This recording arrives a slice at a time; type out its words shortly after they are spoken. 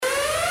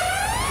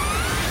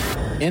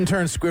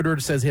Intern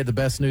Squidward says he had the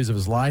best news of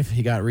his life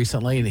he got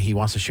recently, and he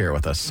wants to share it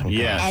with us.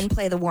 Yes. And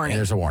play the warning. And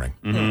there's a warning.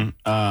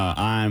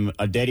 I'm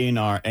dating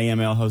our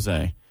AML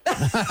Jose. No,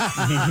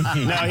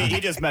 he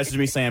just messaged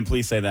me saying,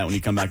 please say that when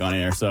you come back on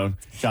air. So,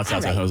 shouts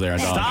out to Jose, our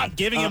dog. Stop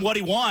giving him what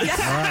he wants. All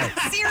right.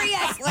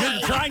 Seriously.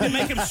 You're trying to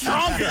make him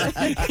stronger.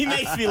 He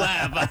makes me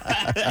laugh.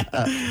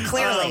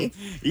 Clearly.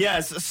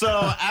 Yes, so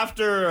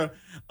after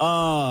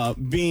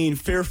being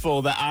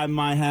fearful that I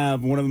might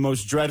have one of the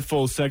most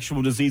dreadful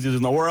sexual diseases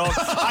in the world,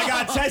 I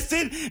got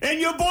tested, and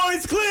your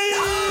boy's clean!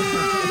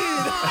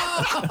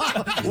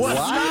 What?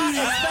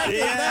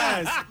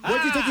 Yes. What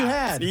did you think you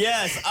had?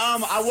 Yes,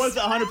 I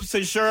wasn't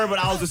 100% sure, but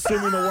I was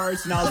assuming the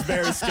worst, and I was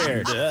very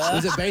scared.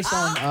 Was it based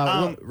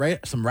on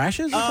some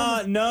rashes? Or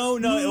something? No,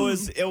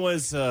 it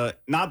was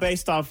not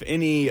based off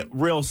any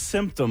real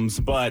symptoms,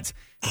 but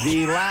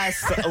the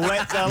last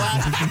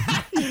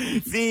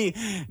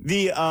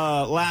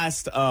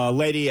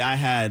lady I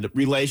had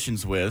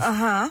relations with,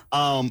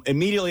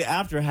 immediately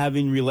after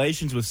having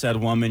relations with said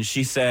woman,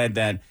 she said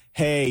that,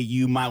 hey,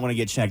 you might want to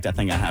get checked. I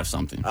think I have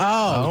something.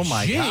 Oh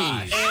my geez.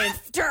 gosh.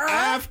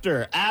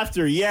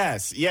 After,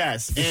 yes.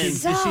 Did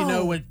she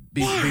know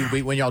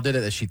when y'all did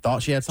it that she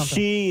thought she had something?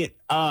 She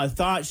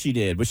thought she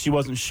did, but she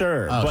wasn't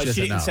sure. But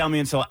she didn't tell me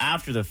until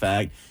after the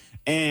fact.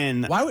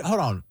 And hold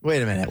on.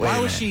 Wait a minute. Why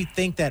would she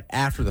think that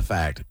after the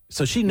fact?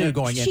 So she knew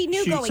going in. She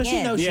knew going in. So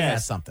she knows she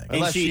has something.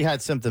 Unless she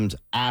had symptoms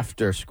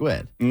after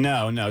Squid.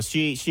 No.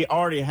 She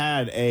already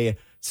had a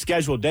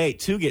scheduled date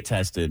to get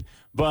tested,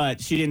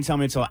 but she didn't tell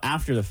me until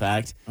after the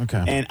fact.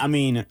 Okay. And I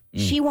mean,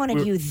 she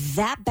wanted you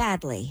that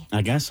badly.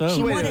 I guess so.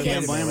 She wanted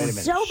it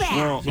so bad.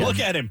 Well, look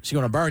at him. She's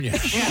going to burn you.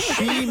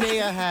 She may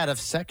have had a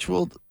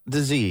sexual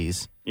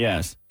disease,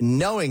 Yes.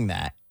 knowing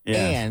that,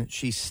 and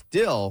she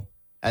still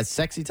had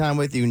sexy time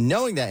with you,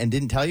 knowing that, and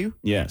didn't tell you.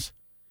 Yes.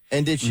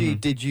 And did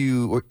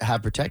you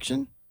have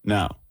protection?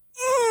 No.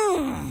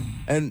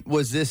 And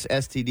was this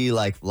STD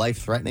like life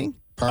threatening,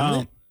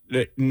 permanent?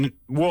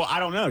 Well, I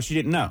don't know. She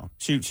didn't know.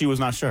 She was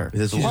not sure.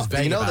 There's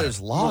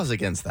there's laws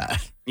against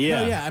that.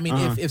 Yeah. No, yeah. I mean,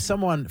 if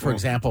someone, for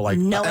example, like,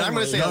 No. And I'm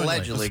going to say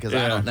allegedly because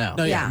I don't know.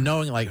 no, yeah,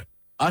 knowing like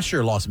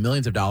Usher lost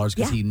millions of dollars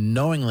because he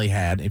knowingly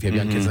had. If you have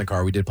young kids in the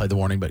car, we did play the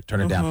warning, but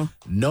turn it down.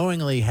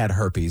 Knowingly had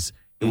herpes.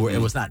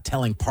 It was not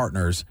telling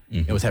partners.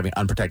 It was having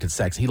unprotected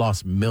sex. He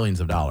lost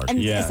millions of dollars.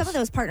 And some of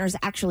those partners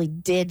actually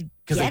did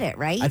get it,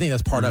 right? I think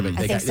that's part of it.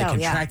 They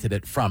contracted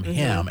it from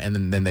him, and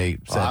then they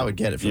said, I would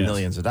get it for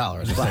millions of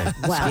dollars. Wow.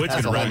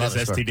 Squid's going to run his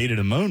STD to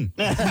the moon.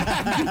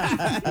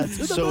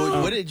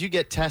 So what did you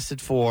get tested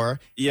for?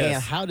 Yes.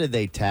 And how did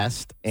they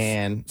test?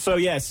 And So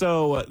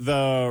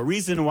the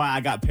reason why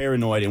I got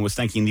paranoid and was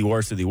thinking the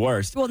worst of the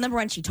worst. Well, number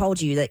one, she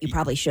told you that you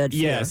probably should.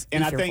 Yes,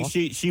 and I think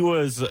she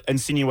was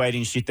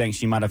insinuating she thinks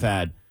she might have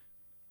had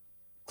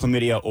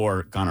chlamydia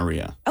or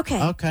gonorrhea.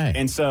 Okay.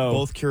 And so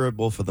both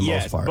curable for the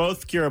most part.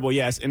 Both curable,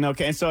 yes.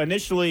 And so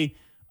initially,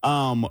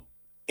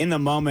 in the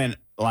moment,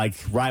 like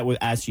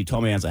as she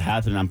told me as it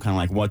happened, I'm kind of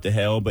like, what the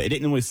hell? But it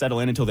didn't really settle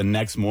in until the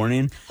next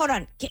morning. Hold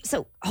on.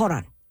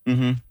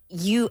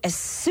 You, as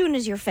soon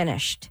as you're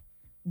finished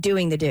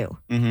doing the do,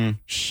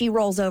 she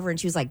rolls over and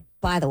she was like,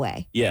 by the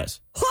way. Yes.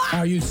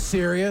 Are you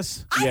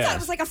serious? I thought it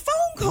was like a phone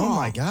call. Oh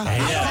my God. I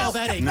call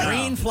that a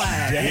green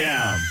flag.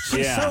 Damn.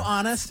 She's so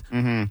honest.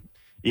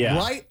 Yeah.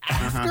 Right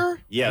after?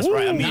 Yes,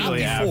 right.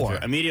 Immediately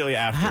after. Immediately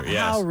after. Yes.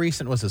 How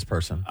recent was this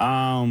person?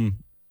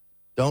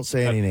 Don't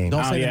say any names.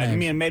 Don't say the names. I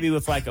mean, maybe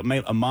with like a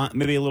month,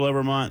 maybe a little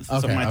over a month,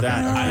 something like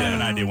that. I had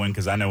an idea when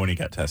because I know when he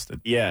got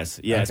tested. Yes.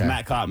 Okay.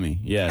 Matt caught me.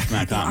 Yes,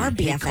 Matt caught Our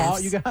me.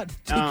 BFFs. You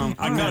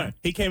got?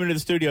 He came into the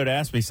studio to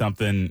ask me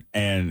something,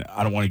 and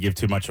I don't want to give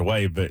too much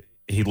away, but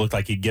he looked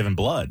like he'd given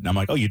blood. And I'm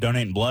like, oh, you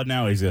donating blood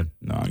now? He said,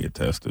 no, I get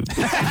tested. You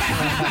could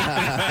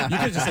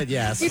have just said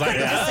yes. You could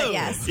have just said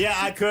yes. Yeah,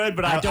 I could,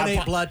 but I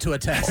donate blood to a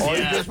test. Or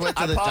you just went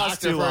to the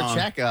doctor for a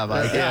checkup.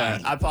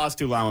 I paused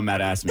too long when Matt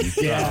asked me.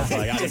 So I was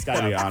like, I just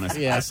got to be honest.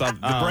 Yeah.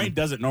 The brain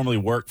doesn't normally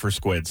work for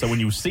Squid. So when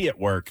you see it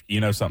work, you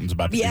know something's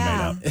about to be made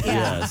up.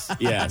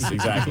 Yes,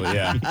 exactly.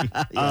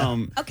 Yeah.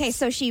 Okay,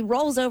 so she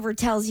rolls over,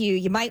 tells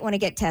you might want to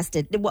get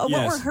tested. What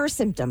were her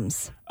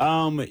symptoms?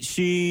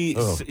 She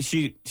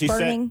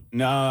Burning?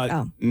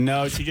 said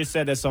no. She just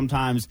said that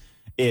sometimes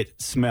it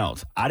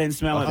smelled. I didn't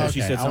smell it, but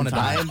she said sometimes.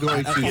 I am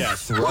going to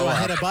Do I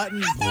hit a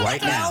button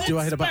right now? Do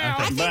I hit a button?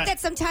 I think that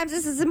sometimes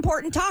this is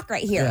important talk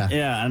right here.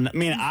 Yeah, and I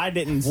mean, I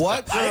didn't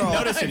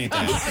notice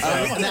anything.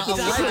 Now,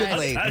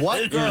 allegedly,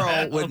 what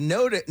girl would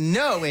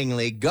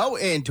knowingly go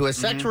into a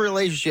sexual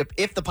relationship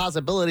if the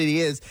possibility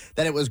is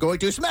that it was going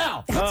to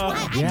smell? That's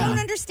why I don't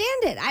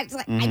understand it. I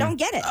don't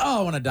get it.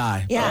 Oh, I want to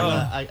die.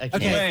 Yeah. I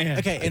can't.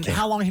 Okay. And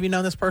how long have you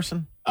known this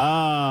person?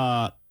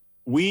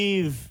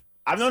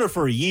 I've known her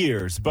for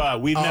years,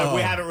 but we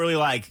haven't really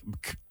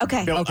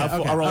built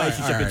a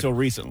relationship until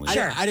recently.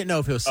 Sure. I didn't know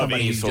if it was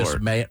somebody you just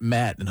met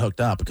and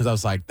hooked up because I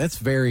was like, that's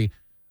very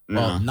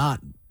not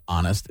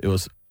honest. It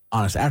was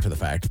honest after the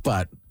fact,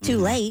 but too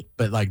late.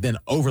 But like then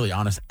overly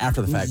honest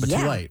after the fact, but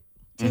too late.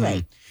 Too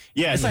late.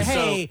 Yeah, It's like,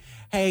 hey,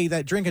 hey,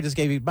 that drink I just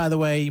gave you, by the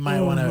way, you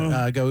might want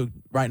to go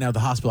right now to the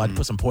hospital. I'd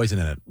put some poison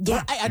in it.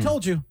 Yeah. I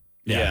told you.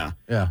 Yeah.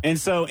 Yeah. And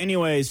so,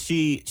 anyways,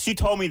 she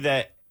told me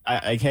that,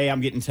 hey,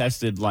 I'm getting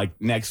tested like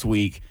next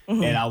week,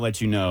 and I'll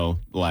let you know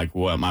like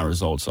what my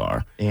results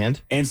are. And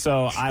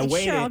so I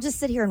waited. Sure, I'll just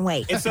sit here and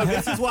wait. And so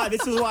this is why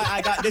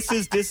I got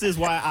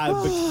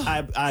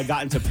I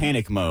got into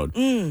panic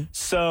mode.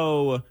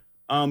 So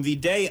the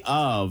day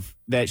of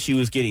that she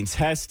was getting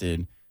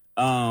tested,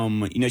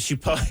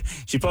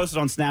 she posted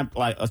on Snap,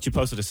 like she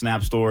posted a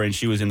Snap story, and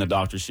she was in the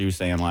doctor. She was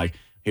saying like,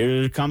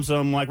 here comes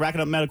some like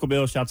racking up medical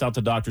bills. Shouts out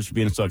to doctors for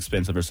being so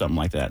expensive or something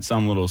like that.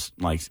 Some little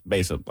like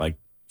basic like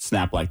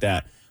snap like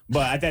that.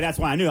 But that's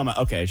why I knew, I'm like,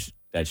 okay,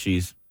 that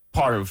she's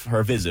part of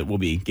her visit will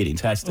be getting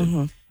tested.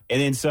 And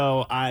then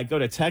so I go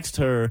to text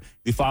her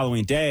the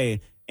following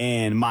day,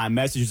 and my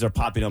messages are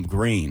popping up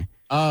green.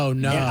 Oh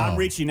no! And I'm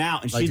reaching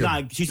out, and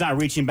Like she's not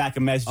reaching back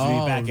and messaging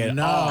me back at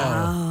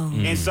all.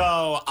 And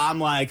so I'm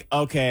like,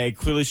 okay,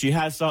 clearly she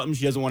has something.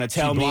 She doesn't want to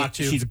tell me.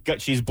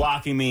 She's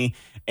blocking me,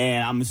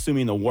 and I'm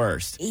assuming the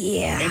worst.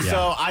 Yeah. And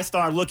so I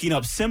start looking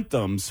up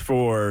symptoms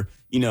for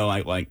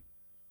like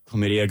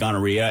chlamydia,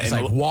 gonorrhea, It's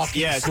and like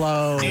walking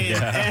slow,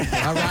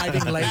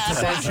 arriving late to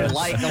says you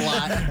like a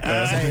lot.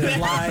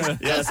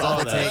 That's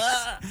all it takes.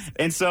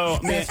 And so,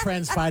 best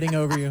friends fighting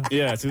over you.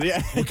 Yeah,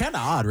 Well, kind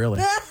of odd,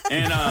 really.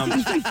 And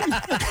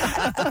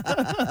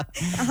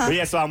but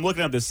yeah, so I'm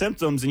looking up the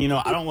symptoms, and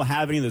I don't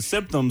have any of the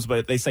symptoms,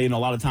 but they say a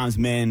lot of times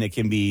men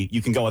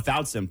you can go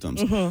without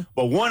symptoms.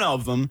 But one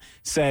of them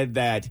said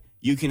that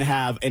you can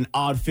have an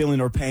odd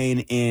feeling or pain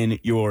in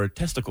your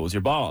testicles,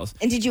 your balls.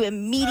 And did you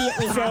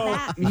immediately have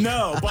that?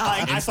 No, but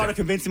I started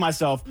convincing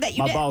myself that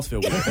my balls feel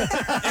weird.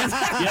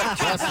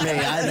 Trust me,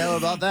 I know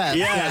about that.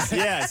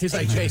 Yes. He's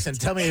like, Jason,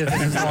 tell me that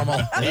this is normal.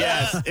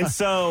 Yes. And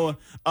so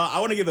I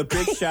want to give a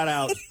big shout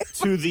out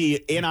to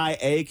the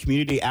NIA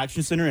Community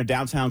Action Center in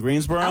downtown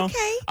Greensboro.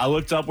 Okay. I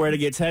looked up where to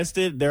get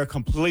tested. They're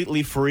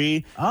completely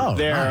free. Oh,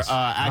 Their nice.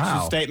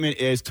 action statement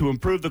is to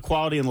improve the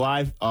quality and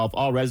life of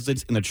all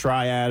residents in the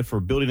Triad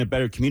for building a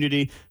better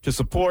community, to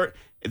support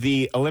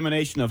the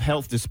elimination of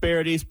health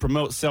disparities,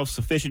 promote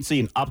self-sufficiency,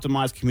 and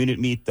optimize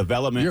community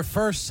development. Your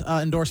first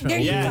endorsement. There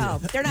will you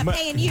be go. They're not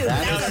paying you.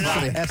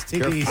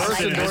 STDs. Your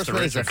first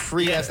endorsement is a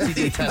free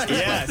STD test.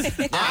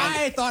 Yes.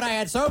 I thought I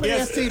had so many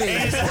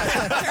STDs.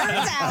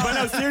 Turns out. But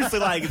no, seriously,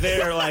 like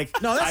they're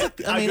like. No,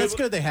 that's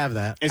good they have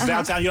that. It's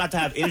downtown. You don't have to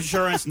have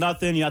insurance,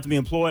 nothing. You have to be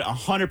employed.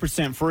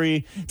 100%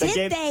 free.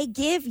 Did they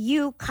give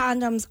you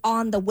condoms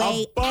on the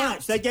way a bunch.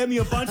 out? They gave me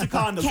a bunch of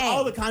condoms, Okay.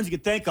 all the kinds you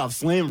could think of,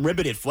 slim,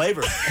 riveted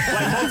flavors,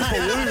 like multiple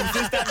lubes,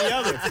 this, that, and the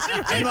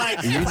other. And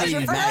like, You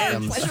need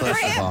magnums, Pleasure first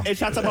for of all. and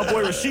shouts out my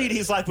boy Rashid.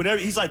 He's like,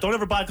 don't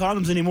ever buy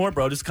condoms anymore,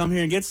 bro. Just come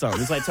here and get some.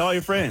 It's like, tell all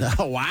your friends.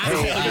 Oh, wow.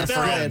 Hey, They're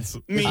friends,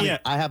 I mean, yeah.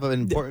 I have an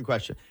important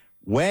question.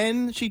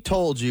 When she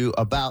told you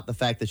about the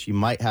fact that she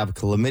might have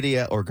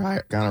chlamydia or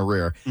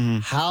gonorrhea,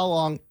 how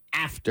long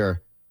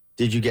after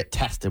did you get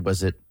tested?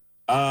 Was it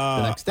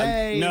the next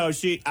day? No,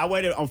 I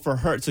waited for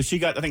her. So she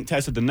got, I think,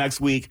 tested the next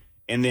week.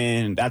 And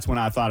then that's when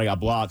I thought I got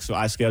blocked. So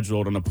I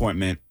scheduled an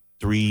appointment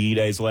 3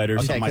 days later.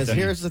 Okay, something like because that.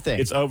 here's the thing.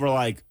 It's over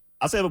like,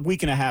 I'll say a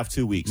week and a half,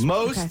 2 weeks.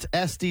 Most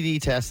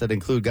STD tests that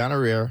include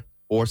gonorrhea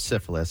or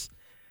syphilis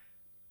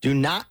do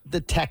not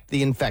detect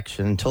the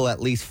infection until at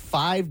least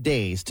 5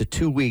 days to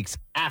 2 weeks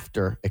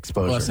after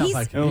exposure. Well, it sounds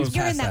like You're he's in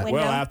past that that. window.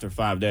 Well, after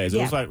 5 days. It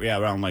Yeah. was like,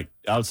 around like,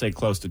 I would say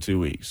close to 2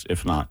 weeks,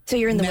 if not. So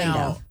you're in the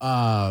window.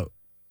 Now,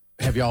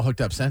 have y'all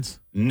hooked up since?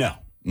 No.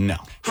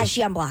 Has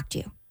she unblocked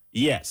you?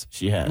 Yes,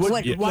 she has.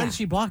 What- Yeah. Why did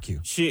she block you?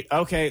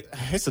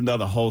 It's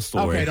another whole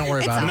story. Okay, don't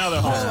worry about it.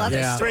 Another whole whole other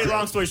Yeah. Straight,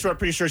 long story short,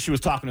 pretty sure she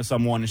was talking to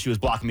someone and she was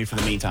blocking me for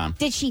the meantime.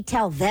 Did she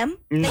tell them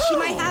that she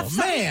might have Oh,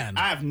 something? man.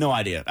 I have no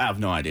idea. No.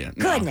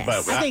 Goodness.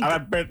 But I think- I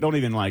don't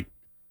even like.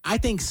 I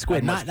think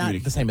Squid, Not much not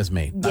community. the same as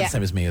me, not Yeah. the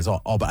same as me as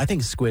all, but I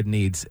think Squid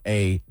needs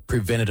a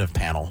preventative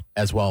panel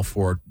as well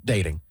for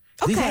dating.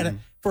 He's Okay.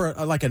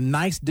 had like a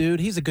nice dude.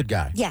 He's a good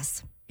guy.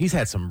 Yes. He's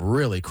had some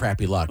really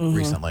crappy luck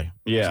recently.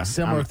 Yeah.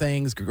 Some similar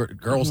things.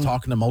 Girls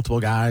talking to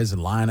multiple guys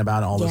and lying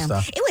about all this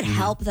stuff. It would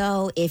help,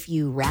 though, if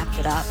you wrapped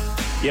it up.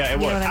 Yeah, it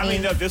You was. know what I I mean,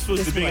 mean? no, this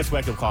was the biggest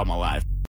wake-up call of my life.